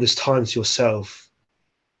have all this time to yourself,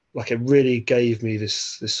 like it really gave me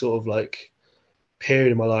this sort of like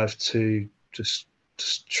period in my life to just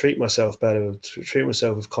treat myself better, to treat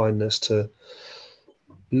myself with kindness, to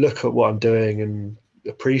look at what I'm doing and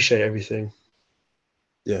appreciate everything.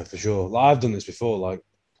 Yeah, for sure. Like, I've done this before. Like,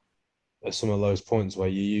 at some of those points where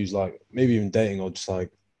you use, like, maybe even dating, or just like,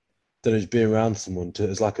 don't know, just being around someone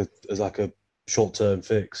as like a short term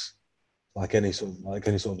fix, like any sort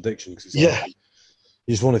of addiction. Because it's like,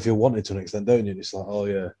 you just want to feel wanted to an extent, don't you? And it's like, oh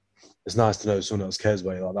yeah, it's nice to know someone else cares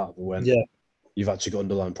about you like that. But when you've actually got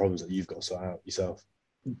underlying problems that you've got to sort out yourself.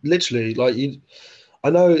 Literally, like, I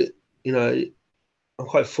know, you know, I'm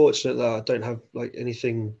quite fortunate that I don't have like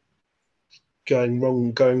anything going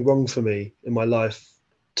wrong for me in my life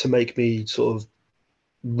to make me sort of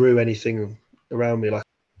rue anything around me. Like,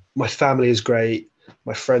 my family is great,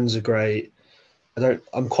 my friends are great.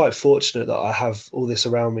 I'm quite fortunate that I have all this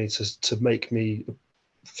around me to make me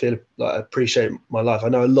feel like appreciate my life. I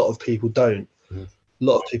know a lot of people don't. Mm-hmm. A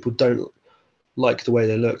lot of people don't like the way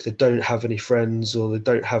they look. They don't have any friends, or they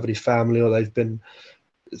don't have any family, or they've been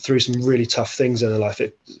through some really tough things in their life.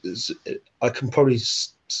 I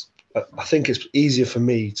think it's easier for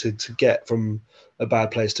me to get from a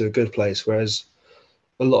bad place to a good place, whereas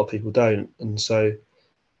a lot of people don't. And so,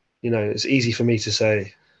 you know, it's easy for me to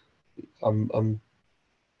say I'm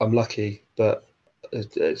lucky, but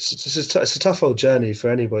it's a tough old journey for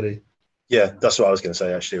anybody. Yeah, that's what I was going to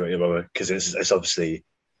say actually, because it's obviously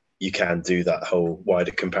you can do that whole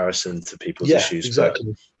wider comparison to people's issues,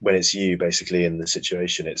 exactly. But when it's you basically in the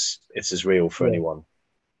situation, it's as real for anyone.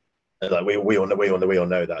 And like we all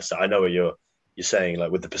know that. So I know what you're saying,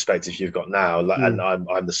 like with the perspective you've got now, like, and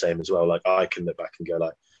I'm the same as well. Like I can look back and go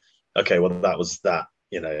like, okay, well that was that,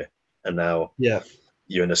 you know, and now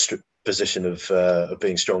you're in a position of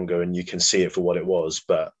being stronger, and you can see it for what it was.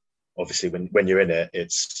 But obviously, when you're in it,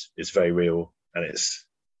 it's very real, and it's,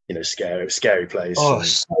 you know, scary place. Oh,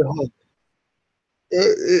 so hard.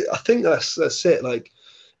 I think that's it. Like,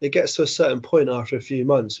 it gets to a certain point after a few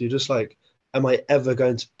months, you're just like, am I ever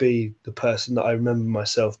going to be the person that I remember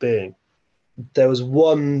myself being? There was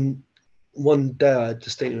one day I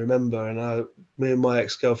distinctly remember, and me and my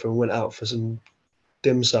ex-girlfriend went out for some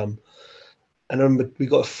dim sum, and I remember we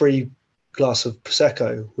got a free glass of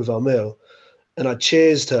Prosecco with our meal, and I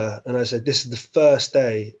cheersed her, and I said, this is the first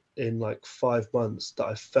day in like 5 months that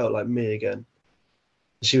I felt like me again. And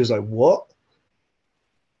she was like, what?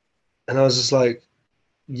 And I was just like,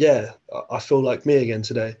 yeah, I feel like me again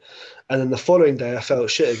today. And then the following day I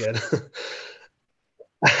felt shit again.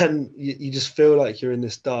 And you just feel like you're in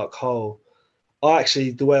this dark hole.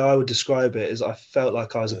 The way I would describe it is I felt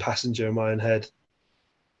like I was a passenger in my own head.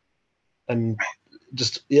 And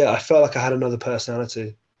I felt like I had another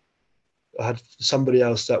personality. I had somebody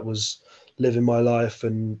else that was living my life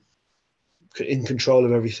and in control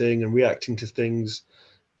of everything and reacting to things.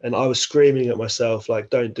 And I was screaming at myself, like,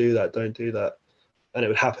 don't do that, don't do that. And it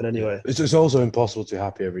would happen anyway. It's also impossible to be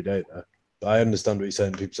happy every day, though. But I understand what you're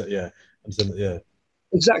saying. People say, I understand that, yeah.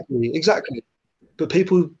 Exactly. But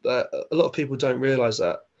a lot of people don't realize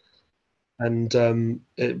that. And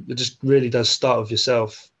it just really does start with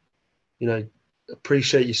yourself. You know,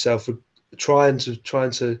 appreciate yourself. Trying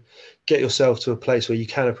to get yourself to a place where you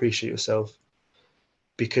can appreciate yourself,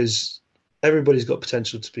 because everybody's got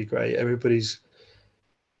potential to be great. Everybody's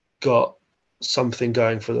got something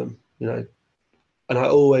going for them, you know. And I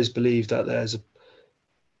always believe that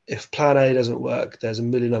if plan A doesn't work, there's a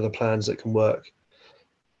million other plans that can work.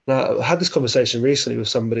 Now, I had this conversation recently with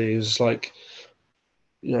somebody who's like,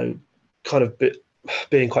 you know, kind of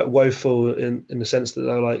being quite woeful in the sense that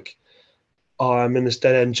they're like, oh, I'm in this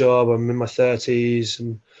dead end job, I'm in my 30s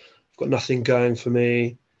and I've got nothing going for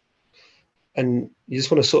me. And you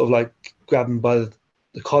just want to sort of like grab them by the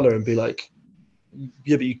collar and be like,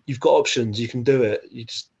 yeah, but you've got options, you can do it. You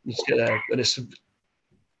just get there. And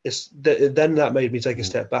then that made me take a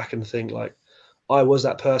step back and think like, I was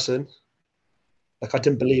that person. Like I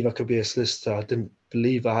didn't believe I could be a solicitor. I didn't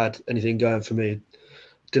believe I had anything going for me.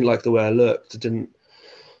 Didn't like the way I looked. I didn't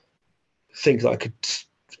think that I could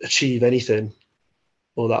achieve anything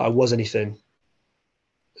or that I was anything.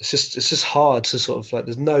 It's just hard to sort of like,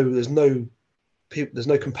 there's no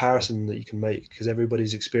comparison that you can make because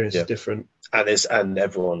everybody's experience is different. And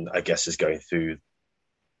everyone, I guess, is going through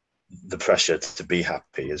the pressure to be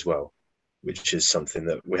happy as well, which is something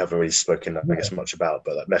that we haven't really spoken, I guess, much about.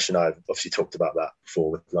 But like Mesh and I have obviously talked about that before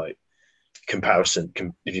with like comparison.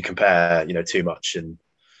 If you compare, too much and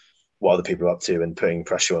what other people are up to and putting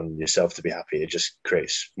pressure on yourself to be happy, it just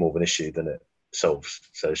creates more of an issue than it solves.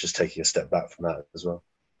 So it's just taking a step back from that as well.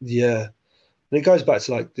 Yeah. And it goes back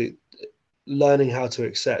to like the learning how to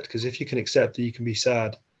accept, because if you can accept that you can be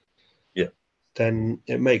sad, then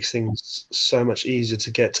it makes things so much easier to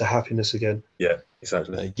get to happiness again. Yeah,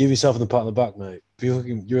 exactly. Mate, give yourself the pat on the back, mate.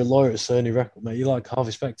 You're a lawyer at Sony Record, mate. You're like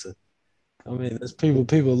Harvey Specter. I mean, there's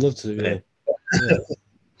people love to do it. Yeah.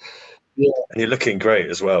 Yeah. And you're looking great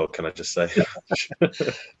as well, can I just say?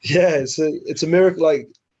 Yeah, it's a miracle. Like,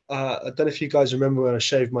 I don't know if you guys remember when I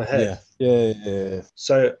shaved my head. Yeah.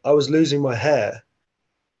 So I was losing my hair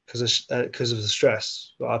because of the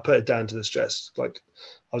stress. I put it down to the stress. Like,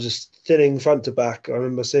 I was just thinning front to back. I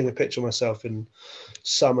remember seeing a picture of myself in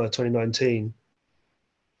summer 2019,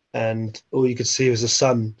 and all you could see was the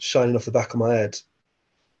sun shining off the back of my head.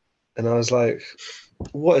 And I was like,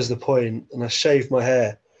 what is the point? And I shaved my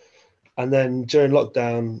hair. And then during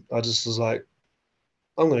lockdown, I just was like,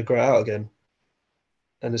 I'm going to grow it out again.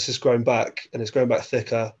 And it's just grown back, and it's grown back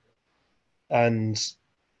thicker. And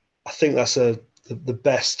I think that's the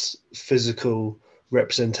best physical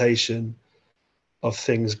representation of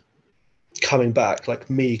things coming back, like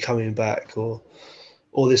me coming back, or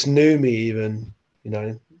this new me even,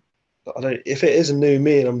 if it is a new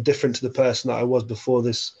me and I'm different to the person that I was before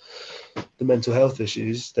the mental health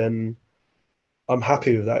issues, then I'm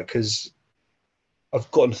happy with that because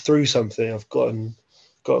I've gotten through something. I've gotten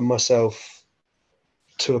myself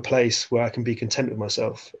to a place where I can be content with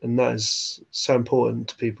myself, and that is so important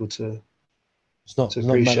to people to. It's not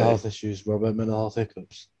mental health issues, Robert. Mental health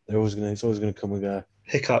hiccups. It's always gonna come and go.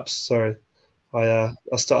 Hiccups. Sorry, I'll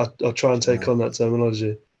try and take on that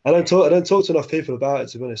terminology. I don't talk to enough people about it,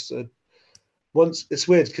 to be honest. Once it's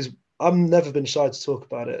weird because I've never been shy to talk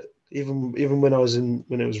about it, even when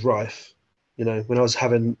it was rife. When I was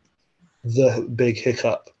having the big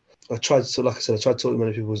hiccup, I tried to talk to as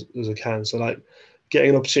many people as I can. So like getting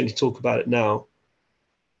an opportunity to talk about it now,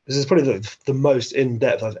 this is probably the most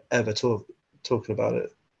in-depth I've ever talking about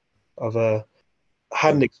it. I've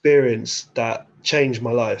had an experience that changed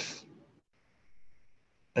my life,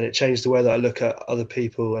 and it changed the way that I look at other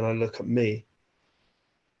people and I look at me.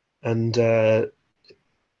 And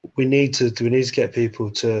we need to get people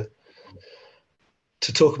to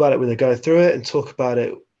talk about it when they're going through it, and talk about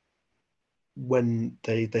it when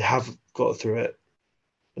they have got through it.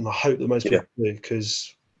 And I hope that most people do,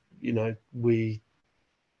 because I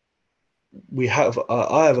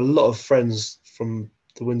have a lot of friends from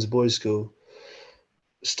the Windsor Boys School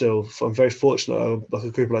still. I'm very fortunate. I have like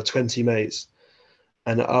a group of like 20 mates,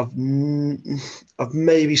 and I've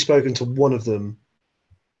maybe spoken to one of them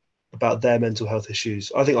about their mental health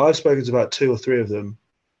issues. I think I've spoken to about 2 or 3 of them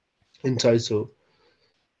in total,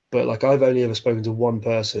 but like I've only ever spoken to one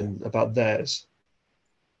person about theirs.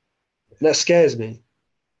 And that scares me,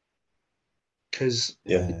 because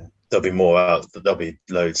there'll be more out. There'll be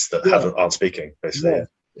loads that aren't speaking, basically. Yeah.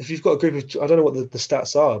 If you've got a group of, I don't know what the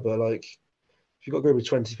stats are, but like if you've got a group of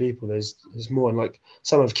 20 people, there's more. And like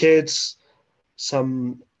some have kids,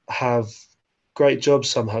 some have great jobs,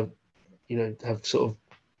 some have sort of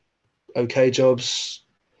okay jobs,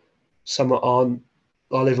 some are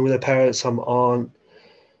living with their parents, some aren't.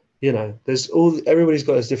 Everybody's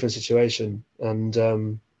got a different situation, and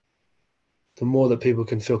the more that people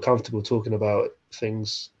can feel comfortable talking about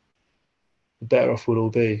things, the better off we'll all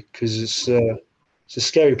be, because it's a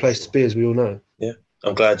scary place to be, as we all know. Yeah,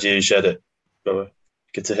 I'm glad you shared it, brother.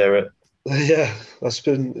 Good to hear it. Yeah, it's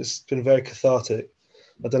been very cathartic.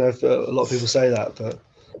 I don't know if a lot of people say that, but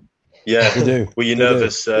Yeah. We do. Were you We do.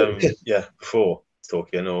 nervous? Before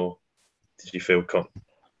talking, or did you feel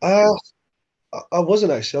I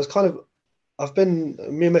wasn't actually. I was kind of. Me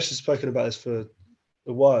and Mesh have spoken about this for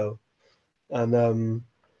a while, and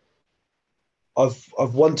I've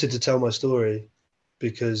wanted to tell my story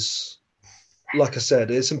because, like I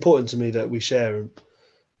said, it's important to me that we share,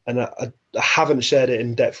 and I haven't shared it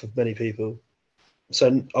in depth with many people,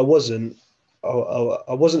 so I wasn't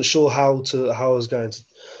sure how I was going to.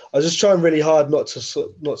 I was just trying really hard not to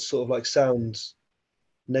sort of like sound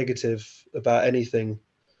negative about anything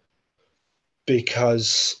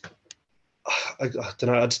because I don't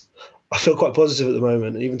know. I feel quite positive at the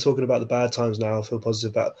moment, and even talking about the bad times now, I feel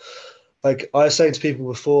positive about. Like I was saying to people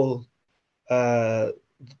before,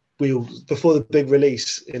 before the big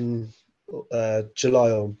release in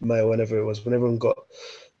July or May or whenever it was, when everyone got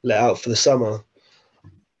let out for the summer,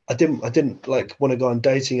 I didn't like want to go on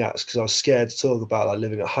dating apps because I was scared to talk about like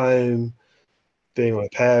living at home, being with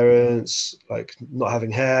my parents, like not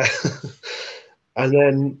having hair, and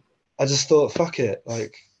then I just thought, fuck it,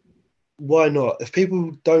 like why not? If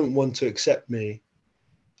people don't want to accept me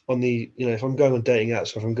on the, if I'm going on dating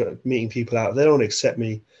apps or if I'm meeting people out, they don't want to accept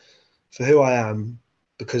me for who I am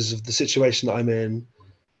because of the situation that I'm in,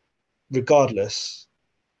 regardless,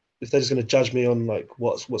 if they're just going to judge me on like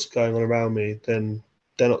what's going on around me, then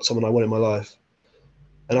they're not someone I want in my life.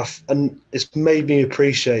 And it's made me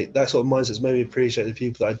appreciate that sort of mindset's made me appreciate the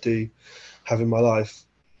people that I do have in my life.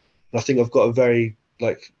 And I think I've got a very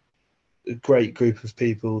like a great group of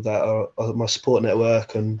people that are my support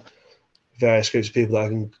network and various groups of people that I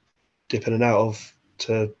can dip in and out of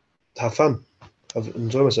to have fun,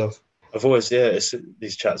 enjoy myself. I've always,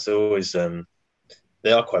 these chats are always,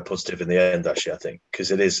 they are quite positive in the end, actually, I think,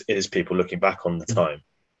 because it is people looking back on the time,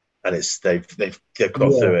 and it's they've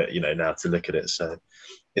gone through it, now to look at it. So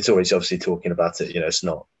it's always obviously talking about it. It's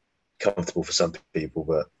not comfortable for some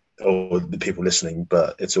people, or the people listening,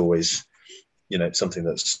 but it's always, something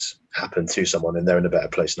that's happened to someone, and they're in a better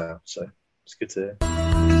place now. So it's good to hear.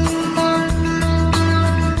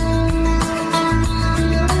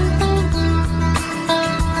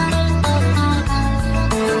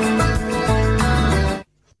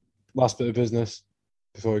 Last bit of business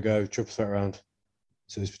before we go, triple threat round.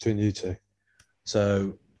 So it's between you two.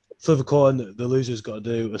 So flip a coin, the loser's got to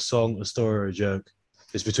do a song, a story, or a joke.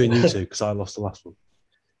 It's between you two because I lost the last one.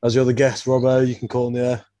 As you're the guest, Robbo, you can call in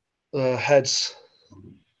the air. Heads.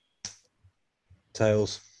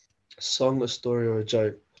 Tails. A song, a story, or a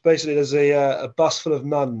joke. Basically, there's a bus full of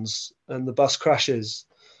nuns and the bus crashes.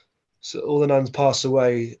 So all the nuns pass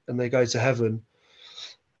away and they go to heaven.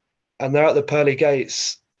 And they're at the pearly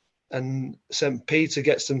gates. And St. Peter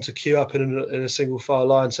gets them to queue up in a single file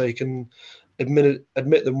line so he can admit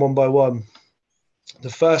them one by one. The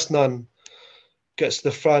first nun gets to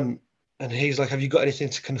the front and he's like, have you got anything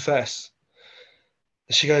to confess?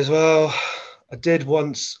 And she goes, well, I did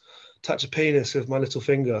once touch a penis with my little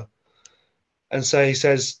finger. And so he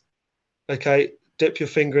says, okay, dip your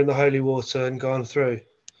finger in the holy water and go on through.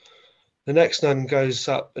 The next nun goes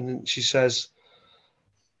up and she says,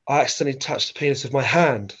 I accidentally touched the penis with my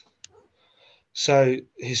hand. So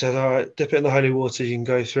he said, all right, dip it in the holy water, you can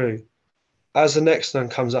go through. As the next nun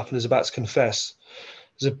comes up and is about to confess,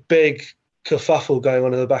 there's a big kerfuffle going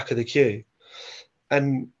on in the back of the queue.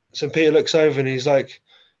 And St. Peter looks over and he's like,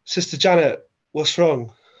 Sister Janet, what's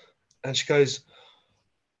wrong? And she goes,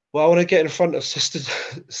 well, I want to get in front of Sister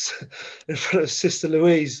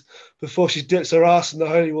Louise before she dips her ass in the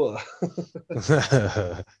holy water.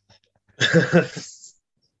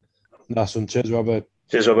 Nice one. Cheers, Robbo.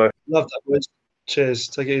 Cheers, Robbo. Love that, boys. Cheers.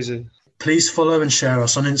 Take it easy. Please follow and share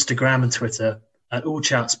us on Instagram and Twitter at All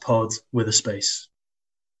Chats Pod with a space.